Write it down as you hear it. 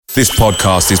This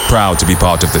podcast is proud to be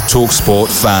part of the TalkSport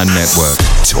Fan Network.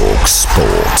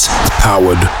 TalkSport.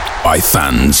 Powered by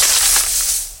fans.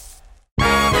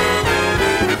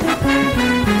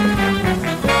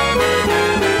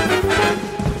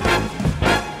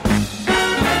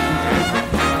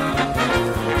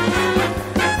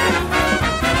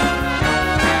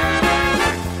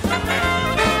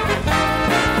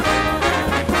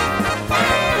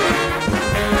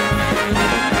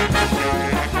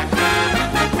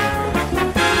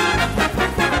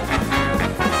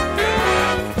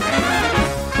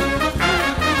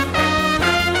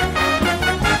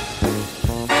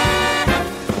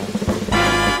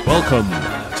 Welcome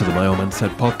to the My Old Man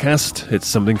Said podcast. It's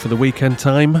something for the weekend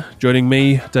time. Joining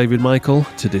me, David Michael,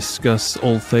 to discuss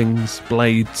all things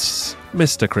Blades.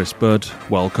 Mr. Chris Budd,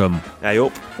 welcome. Hey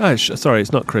up. Oh, sorry,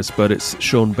 it's not Chris Budd, it's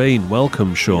Sean Bean.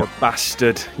 Welcome, Sean. You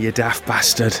bastard. You daft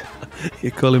bastard.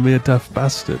 You're calling me a daft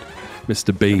bastard,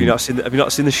 Mr. Bean. Have you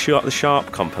not seen the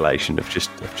Sharp compilation of just?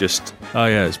 Oh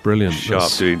yeah, it's brilliant.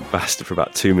 Sharp doing bastard for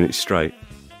about 2 minutes straight.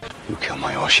 You killed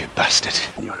my horse, you bastard.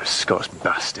 You're a Scots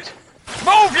bastard.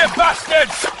 Move, you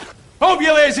bastards! Move,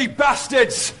 you lazy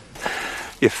bastards!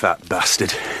 You fat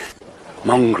bastard.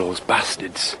 Mongrels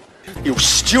bastards. You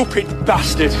stupid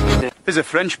bastard! There's a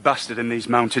French bastard in these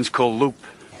mountains called Loup.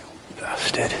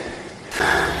 Bastard.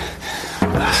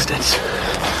 Bastards.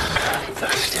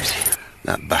 Bastard.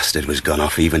 That bastard was gone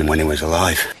off even when he was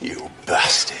alive. You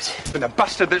bastard. And the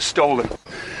bastard that stole him.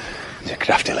 He's a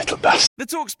crafty little bastard. The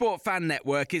TalkSport Fan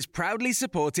Network is proudly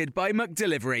supported by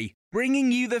McDelivery,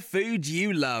 bringing you the food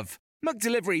you love.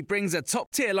 McDelivery brings a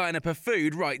top-tier lineup of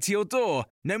food right to your door.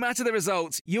 No matter the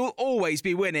result, you'll always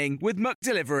be winning with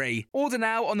McDelivery. Order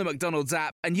now on the McDonald's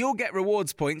app and you'll get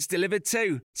rewards points delivered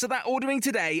too. So that ordering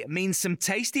today means some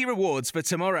tasty rewards for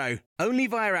tomorrow. Only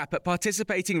via app at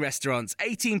participating restaurants.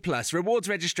 18 plus. Rewards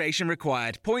registration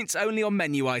required. Points only on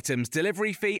menu items.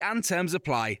 Delivery fee and terms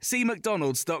apply. See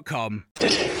mcdonalds.com.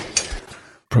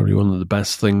 Probably one of the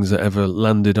best things that ever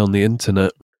landed on the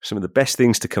internet. Some of the best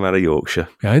things to come out of Yorkshire.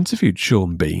 Yeah, I interviewed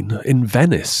Sean Bean in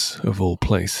Venice, of all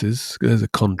places. There's a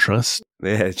contrast.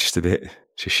 Yeah, just a bit.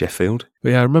 Just Sheffield. But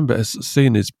yeah, I remember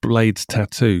seeing his Blades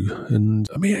tattoo, and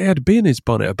I mean, he had a bee in his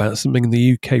bonnet about something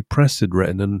the UK press had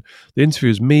written, and the interview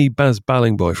was me, Baz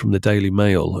Ballingboy from the Daily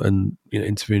Mail, and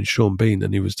interviewing Sean Bean,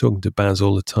 and he was talking to Baz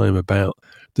all the time about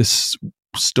this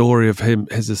story of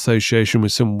his association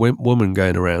with some woman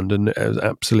going around, and it was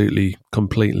absolutely,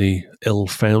 completely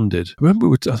ill-founded. I remember,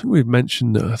 I think we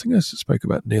mentioned, I think I spoke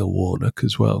about Neil Warnock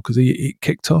as well, because he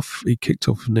kicked off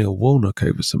Neil Warnock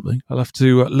over something. I'll have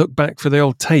to look back for the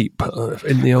old tape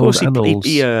in the old annals.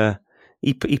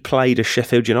 He played a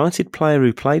Sheffield United player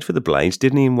who played for the Blades,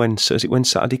 didn't he? When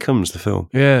Saturday Comes, the film.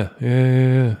 Yeah.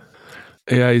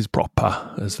 Yeah, he's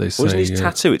proper, as they say. Wasn't his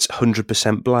tattoo? It's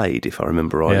 100% Blade, if I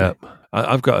remember right. Yeah.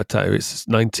 I've got a tattoo. It's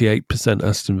 98%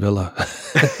 Aston Villa.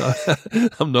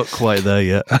 I'm not quite there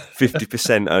yet.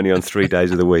 50% only on 3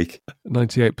 days of the week.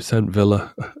 98%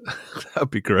 Villa. That'd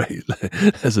be great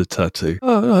as a tattoo.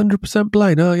 Oh, 100%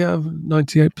 Blade. Oh, yeah,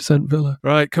 98% Villa.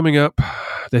 Right, coming up.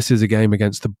 This is a game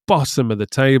against the bottom of the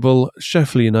table,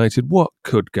 Sheffield United. What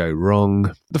could go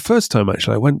wrong? The first time,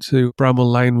 actually, I went to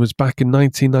Bramall Lane was back in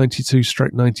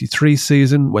 1992-93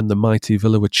 season when the mighty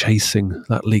Villa were chasing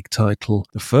that league title,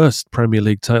 the first Premier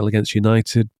League title against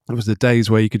United. It was the days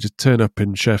where you could just turn up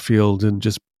in Sheffield and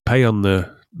just pay on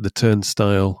the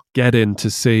turnstile, get in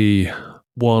to see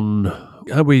one.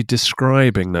 How are we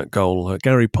describing that goal?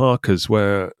 Gary Parker's,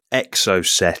 where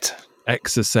Exocet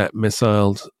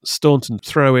missiled, Staunton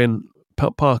throw in,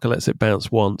 Parker lets it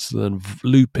bounce once, then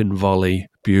loop in volley,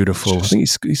 beautiful. I think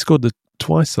he scored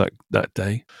twice that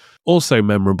day. Also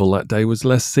memorable that day was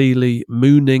Les Seeley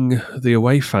mooning the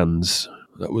away fans.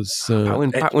 That was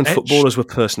back when footballers were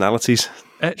personalities.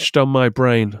 Etched on my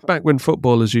brain. Back when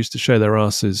footballers used to show their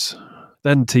asses.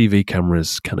 Then TV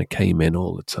cameras kind of came in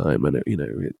all the time, and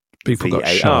people got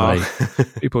shy.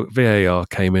 VAR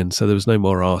came in, so there was no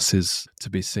more arses to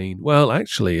be seen. Well,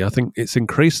 actually, I think it's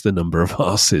increased the number of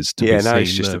arses to be seen. Yeah, now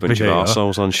it's just a bunch of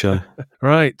arseholes on show.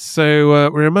 Right,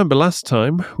 so we remember last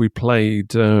time we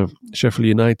played Sheffield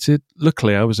United.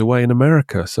 Luckily, I was away in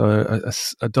America, so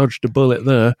I dodged a bullet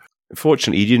there.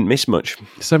 Fortunately, you didn't miss much.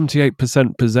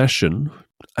 78% possession,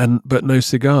 but no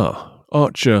cigar.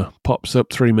 Archer pops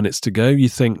up 3 minutes to go. You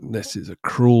think this is a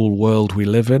cruel world we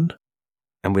live in.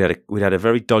 And we had a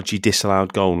very dodgy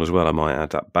disallowed goal as well, I might add,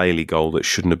 that Bailey goal that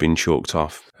shouldn't have been chalked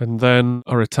off. And then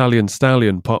our Italian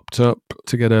stallion popped up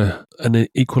to get an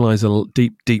equaliser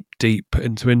deep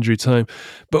into injury time.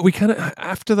 But we kind of,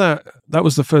 after that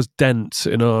was the first dent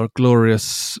in our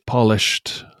glorious,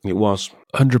 polished... It was.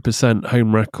 100%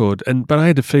 home record. But I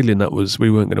had a feeling we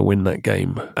weren't going to win that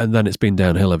game. And then it's been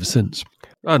downhill ever since.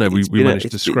 I know we managed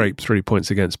to scrape 3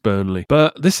 points against Burnley.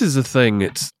 But this is the thing.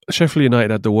 It's Sheffield United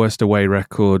had the worst away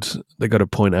record. They got a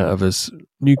point out of us.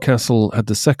 Newcastle had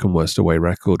the second worst away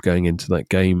record going into that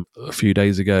game a few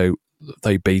days ago.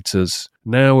 They beat us.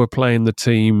 Now we're playing the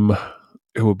team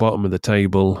who are bottom of the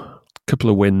table. A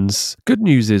couple of wins. Good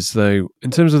news is, though,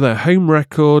 in terms of their home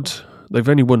record... They've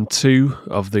only won 2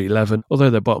 of the 11. Although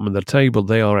they're bottom of the table,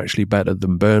 they are actually better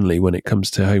than Burnley when it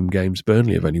comes to home games.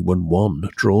 Burnley have only won 1,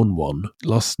 drawn 1,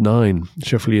 lost 9.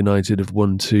 Sheffield United have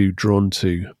won 2, drawn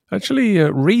 2. Actually,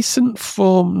 recent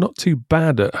form, not too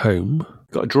bad at home.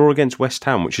 Got a draw against West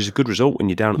Ham, which is a good result when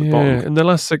you're down at the bottom. In the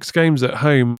last 6 games at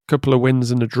home, a couple of wins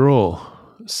and a draw.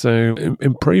 So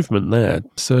improvement there,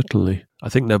 certainly. I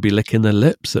think they'll be licking their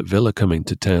lips at Villa coming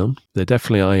to town. They're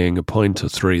definitely eyeing a point or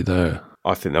 3 there.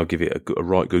 I think they'll give it a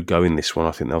right good go in this one.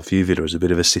 I think they'll view Villa as a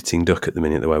bit of a sitting duck at the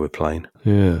minute, the way we're playing.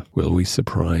 Yeah. Will we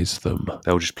surprise them?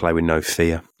 They'll just play with no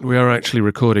fear. We are actually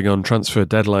recording on transfer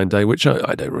deadline day, which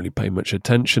I don't really pay much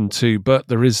attention to, but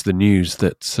there is the news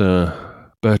that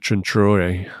Bertrand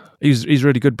Traoré, he's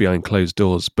really good behind closed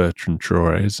doors, Bertrand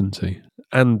Traoré, isn't he?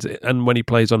 And when he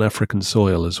plays on African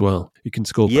soil as well. He can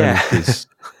score penalties.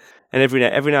 And every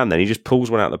now and then he just pulls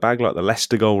one out the bag, like the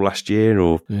Leicester goal last year,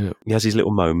 or he has his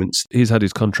little moments. He's had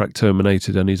his contract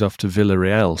terminated and he's off to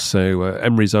Villarreal. So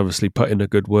Emery's obviously put in a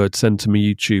good word, sent him a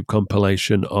YouTube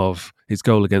compilation of his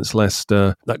goal against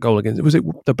Leicester. That goal against, was it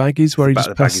the Baggies where he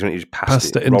just passed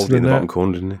it into the bottom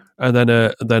corner, didn't he? And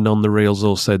then on the reels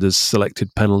also there's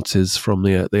selected penalties from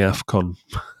the AFCON.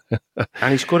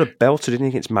 And he scored a belter, didn't he,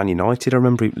 against Man United? I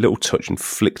remember a little touch and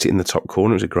flicked it in the top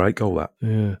corner. It was a great goal, that.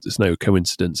 Yeah, it's no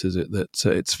coincidence, is it, that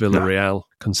it's Villarreal,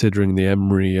 considering the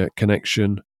Emery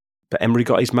connection. But Emery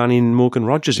got his man in Morgan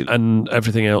Rogers. And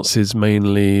everything else is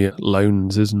mainly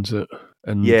loans, isn't it?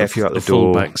 And if you're at the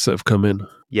fullbacks that have come in.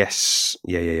 Yes,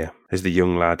 yeah. There's the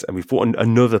young lad. And we've bought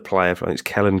another player, I think it's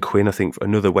Kellen Quinn, I think,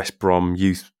 another West Brom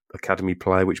youth academy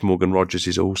player, which Morgan Rogers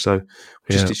is also.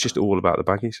 It's just all about the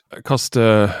Baggies.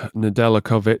 Costa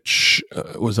Nedeljkovic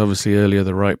was obviously earlier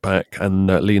the right back, and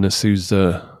Lina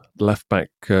Souza, left back,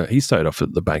 he started off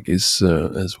at the Baggies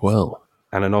as well.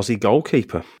 And an Aussie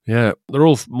goalkeeper. Yeah, they're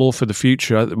all more for the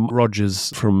future. Rogers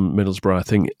from Middlesbrough, I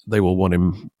think they will want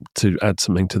him to add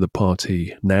something to the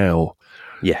party now.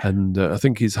 Yeah. And I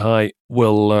think his height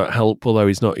will help, although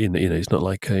he's not, he's not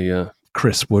like a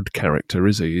Chris Wood character,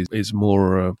 is he? He's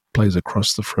more plays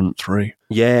across the front 3.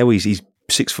 Yeah, well, he's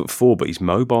 6'4", but he's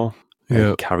mobile. Yeah,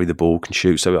 can carry the ball, can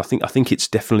shoot. So I think it's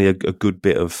definitely a good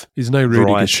bit of. He's no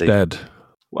Rudy Gestede.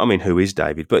 Well, I mean, who is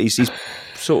David? But he's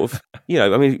sort of, I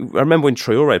remember when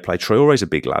Traoré played. Traoré's a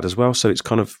big lad as well, so it's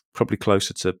kind of probably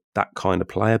closer to that kind of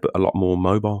player, but a lot more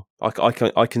mobile.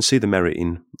 I can see the merit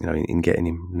in getting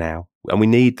him now. And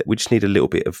we just need a little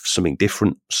bit of something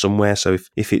different somewhere. So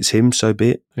if it's him, so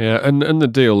be it. Yeah, and the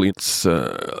deal, it's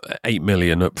 8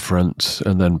 million up front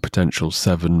and then potential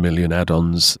 7 million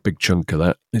add-ons. Big chunk of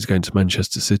that is going to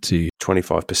Manchester City.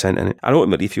 25% in it. And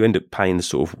ultimately, if you end up paying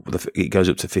it goes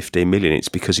up to 15 million, it's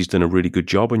because he's done a really good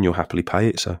job and you'll happily pay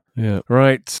it. So yeah,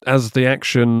 right. As the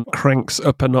action cranks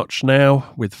up a notch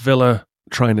now with Villa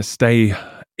trying to stay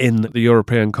in the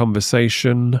European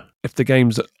conversation. If the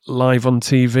game's live on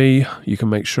TV, you can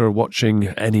make sure watching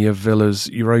any of Villa's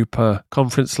Europa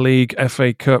Conference League,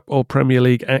 FA Cup or Premier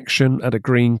League action at a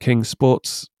Green King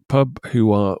Sports pub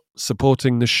who are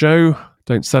supporting the show.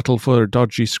 Don't settle for a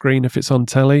dodgy screen if it's on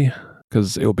telly,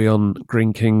 because it'll be on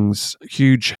Green King's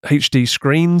huge HD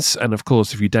screens. And of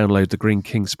course, if you download the Green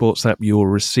King Sports app, you'll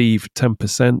receive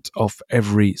 10% off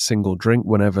every single drink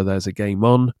whenever there's a game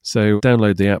on. So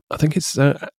download the app. I think it's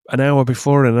an hour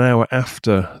before and an hour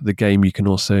after the game. You can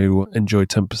also enjoy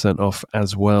 10% off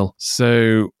as well.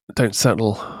 So don't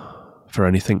settle for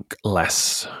anything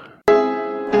less.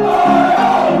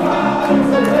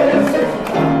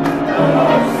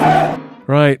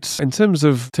 Right, in terms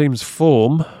of teams'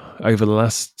 form over the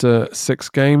last 6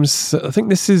 games, I think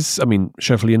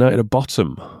Sheffield United are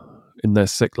bottom in their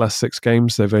last 6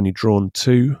 games. They've only drawn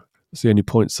 2. That's the only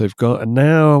points they've got. And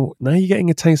now you're getting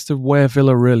a taste of where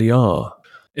Villa really are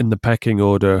in the pecking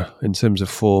order in terms of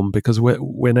form, because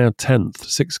we're now 10th.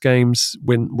 6 games,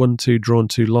 win 1-2, drawn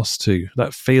 2, lost 2.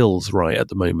 That feels right at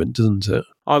the moment, doesn't it?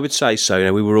 I would say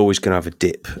so. We were always going to have a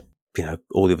dip.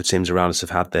 All the other teams around us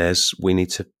have had theirs. We need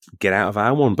to get out of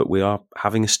our one, but we are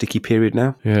having a sticky period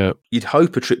now. Yeah. You'd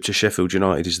hope a trip to Sheffield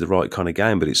United is the right kind of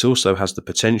game, but it also has the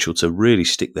potential to really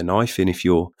stick the knife in if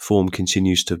your form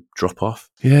continues to drop off.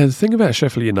 Yeah, the thing about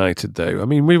Sheffield United, though, I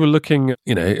mean, we were looking,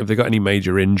 if they got any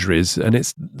major injuries, and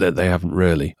it's that they haven't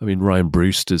really. I mean, Ryan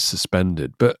Brewster's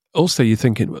suspended, but also you're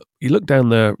thinking, you look down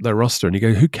their roster and you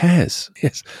go, who cares?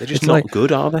 Yes, they're just not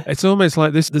good, are they? It's almost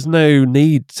like there's no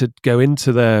need to go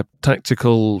into their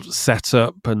tactical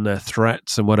setup and their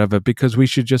threats and whatever, because we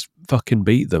should just fucking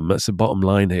beat them. That's the bottom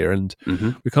line here, and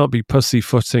we can't be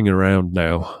pussyfooting around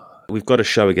now. We've got to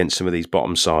show against some of these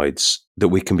bottom sides that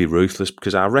we can be ruthless,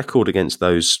 because our record against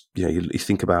those, you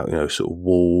think about, sort of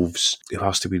Wolves, who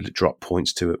else did we drop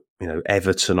points to?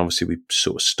 Everton, obviously we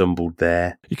sort of stumbled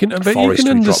there. You can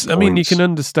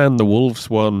understand the Wolves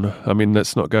one. I mean,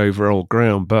 let's not go over old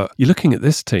ground, but you're looking at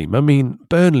this team. I mean,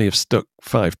 Burnley have stuck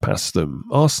 5 past them.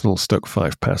 Arsenal stuck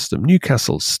 5 past them.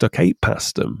 Newcastle stuck 8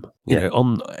 past them.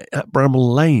 At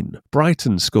Bramall Lane.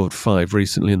 Brighton scored 5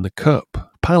 recently in the Cup.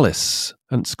 Palace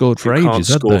hadn't scored for ages,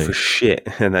 had they? Can't score for shit,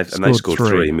 and they scored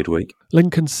 3 midweek.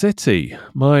 Lincoln City,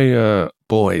 my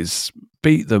boys,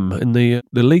 beat them in the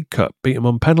League Cup, beat them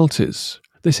on penalties.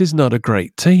 This is not a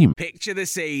great team. Picture the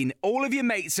scene. All of your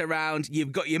mates around,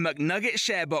 you've got your McNugget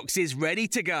share boxes ready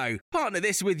to go. Partner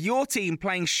this with your team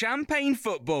playing champagne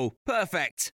football.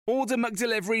 Perfect. Order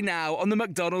McDelivery now on the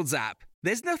McDonald's app.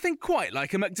 There's nothing quite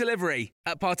like a McDelivery.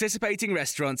 At participating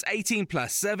restaurants, 18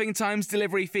 plus, serving times,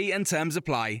 delivery fee and terms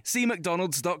apply. See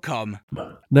mcdonalds.com.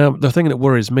 Now, the thing that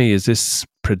worries me is this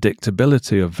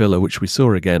predictability of Villa, which we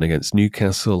saw again against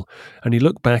Newcastle. And you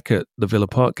look back at the Villa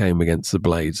Park game against the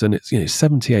Blades, and it's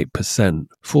 78%,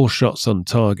 4 shots on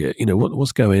target.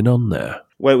 What's going on there?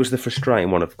 Well, it was the frustrating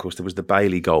one, of course. There was the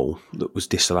Bailey goal that was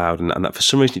disallowed, and that for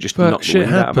some reason it just but knocked the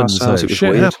wind out of ourselves.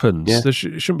 Shit happens. Yeah. There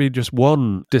shouldn't be just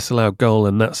one disallowed goal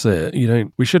and that's it.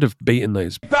 We should have beaten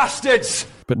those bastards.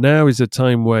 But now is a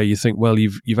time where you think, well,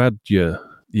 you've had your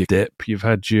dip, you've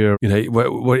had your,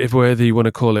 whether you want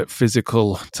to call it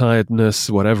physical tiredness,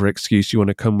 whatever excuse you want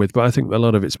to come with. But I think a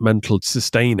lot of it's mental to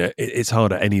sustain it. It's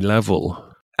hard at any level.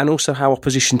 And also how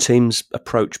opposition teams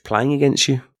approach playing against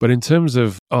you. But in terms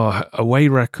of our away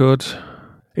record,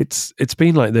 it's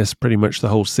been like this pretty much the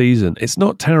whole season. It's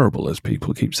not terrible, as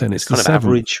people keep saying. It's kind of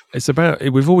average.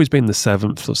 We've always been the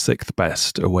 7th or 6th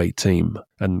best away team.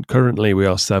 And currently we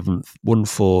are 7th, won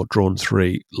 4, drawn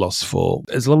 3, lost 4.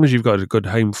 As long as you've got a good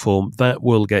home form, that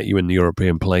will get you in the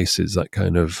European places, that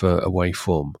kind of away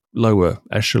form. Lower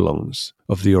echelons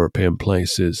of the European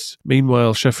places.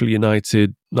 Meanwhile, Sheffield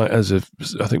United, as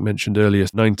I think mentioned earlier,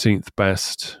 19th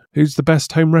best. Who's the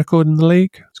best home record in the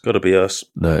league? It's got to be us.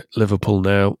 No, Liverpool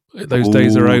now. Those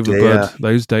days are over, bud.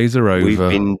 Those days are over. We've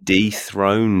been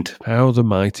dethroned. How the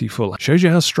mighty fall. Shows you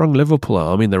how strong Liverpool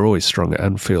are. I mean, they're always strong at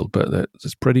Anfield, but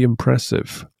it's pretty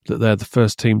impressive that they're the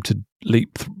first team to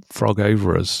leapfrog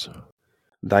over us.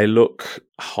 They look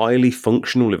highly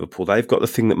functional, Liverpool. They've got the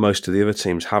thing that most of the other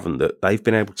teams haven't, that they've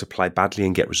been able to play badly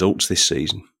and get results this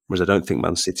season, whereas I don't think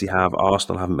Man City have.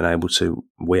 Arsenal haven't been able to.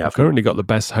 We have. They've currently got the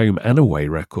best home and away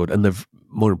record, and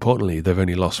more importantly, they've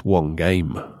only lost 1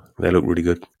 game. They look really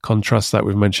good. Contrast that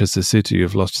with Manchester City,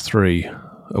 who've lost 3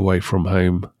 away from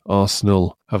home.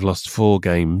 Arsenal have lost 4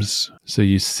 games. So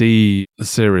you see the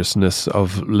seriousness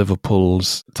of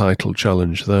Liverpool's title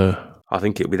challenge there. I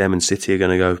think it'll be them and City are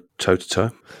going to go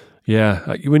toe-to-toe.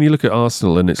 Yeah, when you look at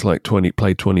Arsenal and it's like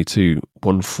played 22,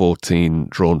 won 14,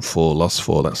 drawn 4, lost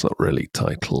 4, that's not really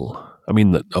title. I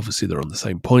mean, that obviously they're on the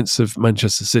same points of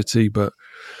Manchester City, but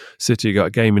City got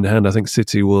a game in hand. I think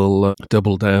City will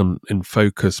double down in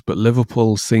focus, but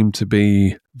Liverpool seem to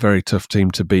be a very tough team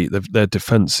to beat. Their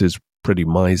defence is pretty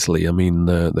miserly. I mean,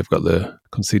 they've got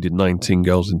conceded 19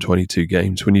 goals in 22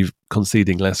 games. When you're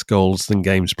conceding less goals than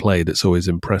games played, it's always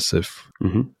impressive.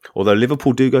 Mm-hmm. Although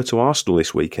Liverpool do go to Arsenal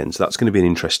this weekend, so that's going to be an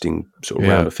interesting sort of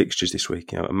round of fixtures this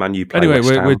week. Man U play anyway,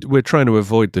 West Ham. we're trying to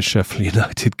avoid the Sheffield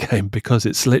United game because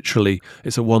it's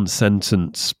a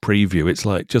one-sentence preview. It's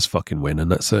like, just fucking win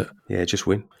and that's it. Yeah, just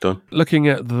win. Done. Looking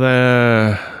at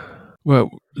there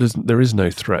is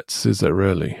no threats, is there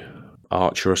really?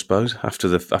 Archer, I suppose, after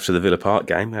the Villa Park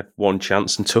game, had 1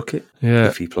 chance and took it. Yeah,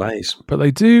 if he plays. But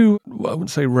they do, I wouldn't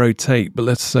say rotate, but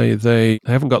let's say they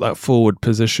haven't got that forward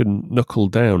position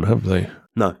knuckled down, have they?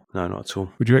 No, not at all.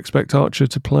 Would you expect Archer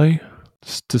to play?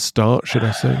 To start, should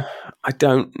I say? I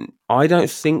don't. I don't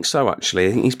think so, actually.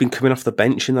 I think he's been coming off the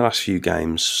bench in the last few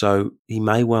games, so he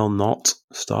may well not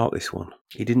start this one.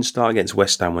 He didn't start against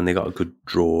West Ham when they got a good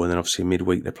draw, and then obviously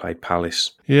midweek they played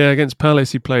Palace. Yeah, against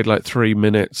Palace he played like 3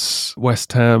 minutes.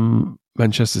 West Ham,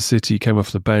 Manchester City came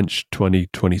off the bench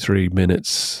 23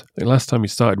 minutes. The last time he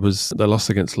started was the loss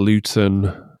against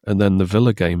Luton and then the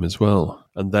Villa game as well.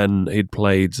 And then he'd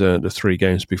played the 3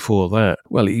 games before that.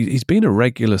 Well, he's been a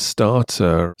regular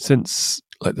starter since...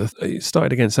 he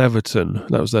started against Everton.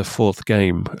 That was their 4th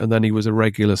game. And then he was a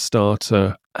regular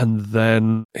starter. And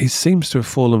then he seems to have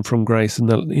fallen from grace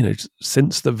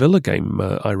since the Villa game,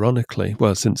 ironically.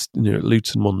 Well, since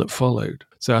Luton one that followed.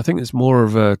 So I think it's more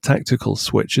of a tactical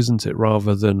switch, isn't it,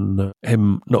 rather than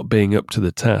him not being up to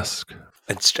the task.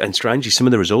 And strangely, some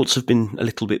of the results have been a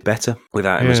little bit better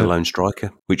without him as a lone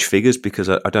striker, which figures because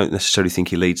I don't necessarily think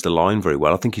he leads the line very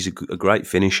well. I think he's a great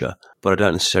finisher, but I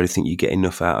don't necessarily think you get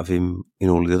enough out of him in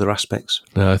all the other aspects.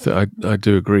 No, I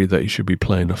do agree that he should be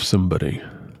playing off somebody.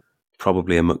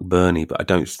 Probably a McBurney, but I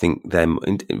don't think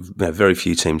very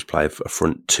few teams play a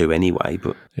front 2 anyway.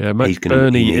 But yeah,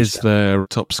 McBurney is their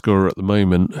top scorer at the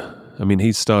moment. I mean,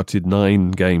 he's started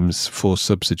 9 games, 4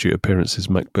 substitute appearances.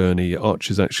 McBurney,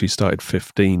 Archer's actually started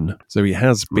 15, so he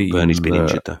has been. McBurney's been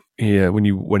injured though. Yeah, when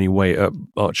you weigh up,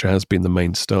 Archer has been the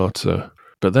main starter.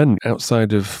 But then,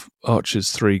 outside of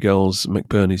Archer's 3 goals,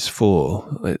 McBurney's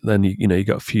 4. Then you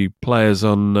got a few players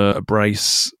on a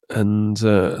brace, and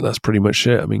that's pretty much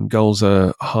it. I mean, goals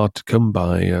are hard to come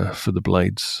by for the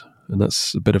Blades. And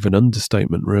that's a bit of an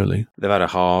understatement, really. They've had a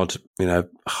hard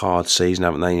season,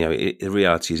 haven't they? The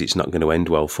reality is it's not going to end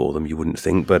well for them, you wouldn't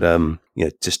think. But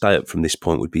to stay up from this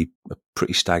point would be a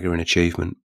pretty staggering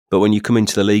achievement. But when you come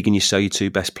into the league and you sell your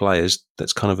 2 best players,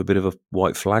 that's kind of a bit of a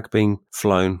white flag being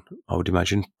flown, I would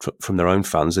imagine, from their own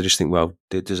fans. They just think, well,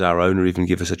 does our owner even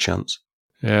give us a chance?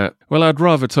 Yeah. Well, I'd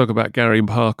rather talk about Gary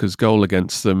Parker's goal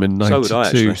against them in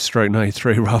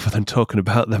 92/93 rather than talking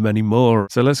about them anymore.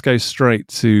 So let's go straight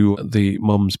to the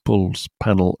Moms Bulls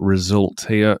panel result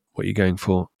here. What are you going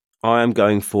for? I am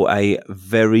going for a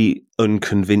very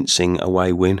unconvincing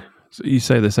away win. So you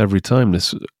say this every time,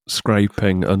 this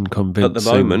scraping, unconvincing. At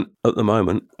the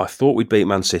moment, I thought we'd beat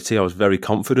Man City. I was very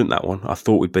confident in that one. I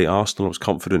thought we'd beat Arsenal. I was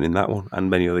confident in that one and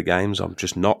many other games. I'm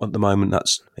just not at the moment.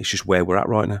 It's just where we're at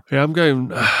right now. Yeah, I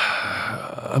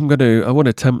want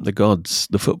to tempt the gods,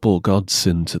 the football gods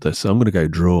into this. I'm going to go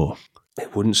draw.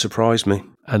 It wouldn't surprise me.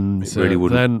 And it really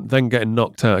wouldn't. Then getting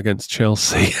knocked out against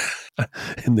Chelsea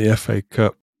in the FA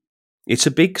Cup. It's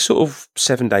a big sort of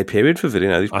 7-day period for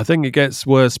Villa. I think it gets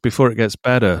worse before it gets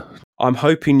better. I'm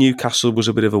hoping Newcastle was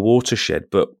a bit of a watershed,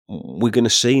 but we're going to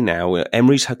see now.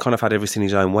 Emery's kind of had everything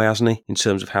his own way, hasn't he, in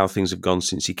terms of how things have gone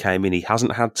since he came in. He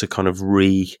hasn't had to kind of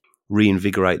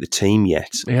reinvigorate the team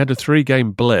yet. He had a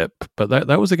 3-game blip, but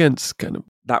that was against kind of...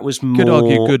 That was more... Could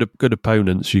argue good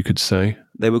opponents, you could say.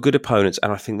 They were good opponents,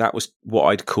 and I think that was what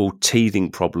I'd call teething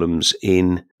problems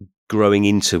in growing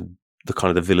into the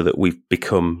kind of the Villa that we've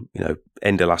become,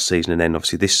 end of last season and then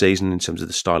obviously this season in terms of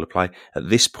the style of play. At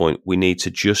this point, we need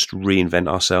to just reinvent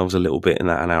ourselves a little bit in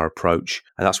our approach.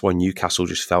 And that's why Newcastle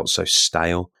just felt so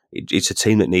stale. It's a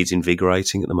team that needs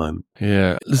invigorating at the moment.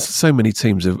 Yeah, there's so many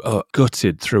teams are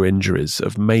gutted through injuries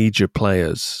of major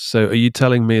players. So are you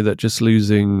telling me that just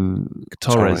losing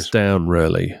Torres down,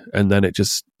 really, and then it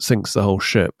just sinks the whole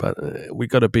ship? We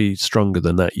got to be stronger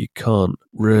than that. You can't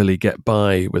really get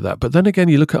by with that. But then again,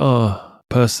 you look at our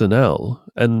personnel,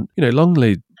 and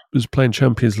Longley was playing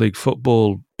Champions League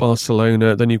football,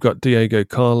 Barcelona. Then you've got Diego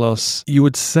Carlos. You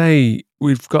would say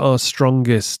we've got our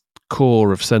strongest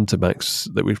core of centre-backs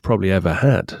that we've probably ever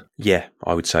had. Yeah,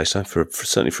 I would say so,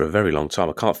 certainly for a very long time.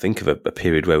 I can't think of a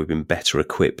period where we've been better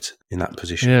equipped in that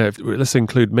position. Yeah, let's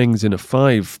include Mings in a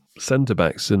 5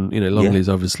 centre-backs, and Longley's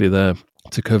obviously there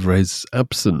to cover his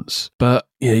absence. But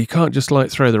you can't just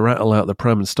throw the rattle out the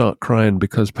pram and start crying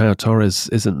because Pau Torres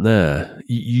isn't there.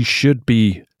 You should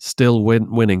be still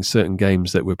winning certain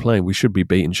games that we're playing. We should be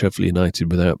beating Sheffield United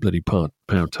without bloody Pau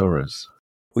Torres.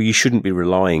 Well, you shouldn't be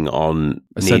relying on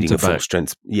needing a full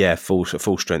strength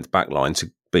backline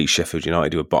to beat Sheffield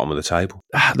United, who are bottom of the table.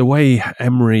 The way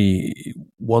Emery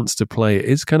wants to play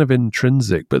is kind of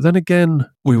intrinsic, but then again,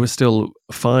 we were still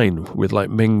fine with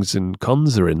Mings and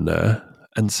Konza in there,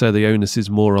 and so the onus is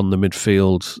more on the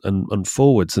midfield and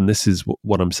forwards. And this is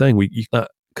what I'm saying: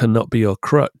 that cannot be your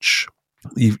crutch.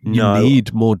 You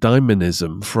need more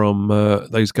dynamism from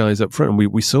those guys up front.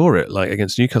 And we saw it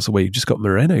against Newcastle, where you just got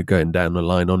Moreno going down the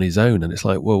line on his own. And it's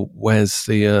well, where's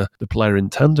the player in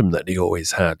tandem that he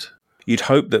always had? You'd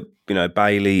hope that,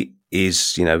 Bailey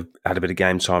is, had a bit of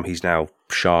game time. He's now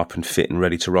sharp and fit and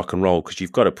ready to rock and roll, because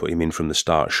you've got to put him in from the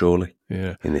start, surely.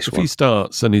 Yeah. In this if one, he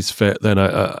starts and he's fit, then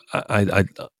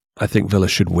I think Villa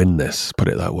should win this. Put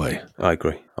it that way. I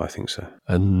agree. I think so.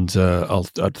 And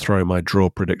I'd throw my draw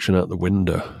prediction out the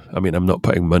window. I mean, I'm not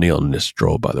putting money on this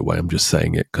draw, by the way. I'm just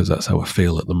saying it because that's how I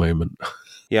feel at the moment.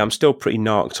 Yeah, I'm still pretty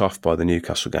narked off by the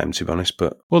Newcastle game, to be honest.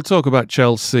 But we'll talk about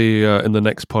Chelsea in the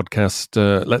next podcast.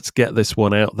 Let's get this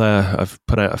one out there. I've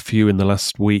put out a few in the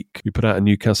last week. We put out a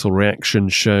Newcastle reaction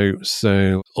show,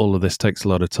 so all of this takes a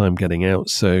lot of time getting out.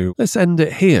 So let's end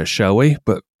it here, shall we?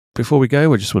 But before we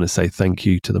go, I just want to say thank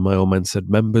you to the My Old Man Said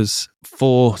members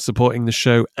for supporting the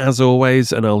show, as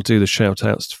always, and I'll do the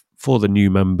shout-outs for the new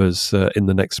members in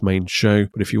the next main show.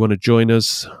 But if you want to join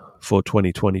us for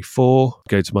 2024,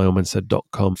 go to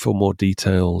myoldmansaid.com for more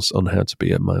details on how to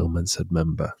be a My Old Man Said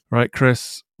member. Right,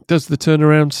 Chris, does the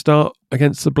turnaround start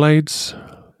against the Blades?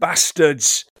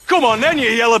 bastards! Come on then, you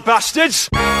yellow bastards!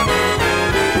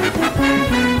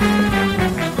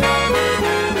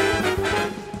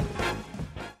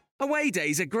 Away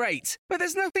days are great, but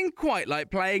there's nothing quite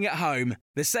like playing at home.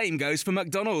 The same goes for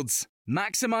McDonald's.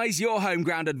 Maximise your home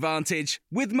ground advantage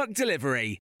with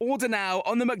McDelivery. Order now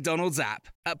on the McDonald's app.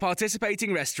 At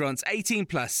participating restaurants, 18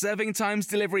 plus serving times,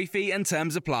 delivery fee and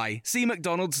terms apply. See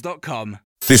mcdonalds.com.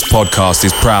 This podcast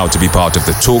is proud to be part of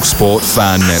the TalkSport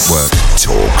Fan Network.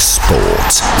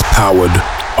 TalkSport. Powered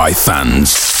by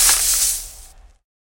fans.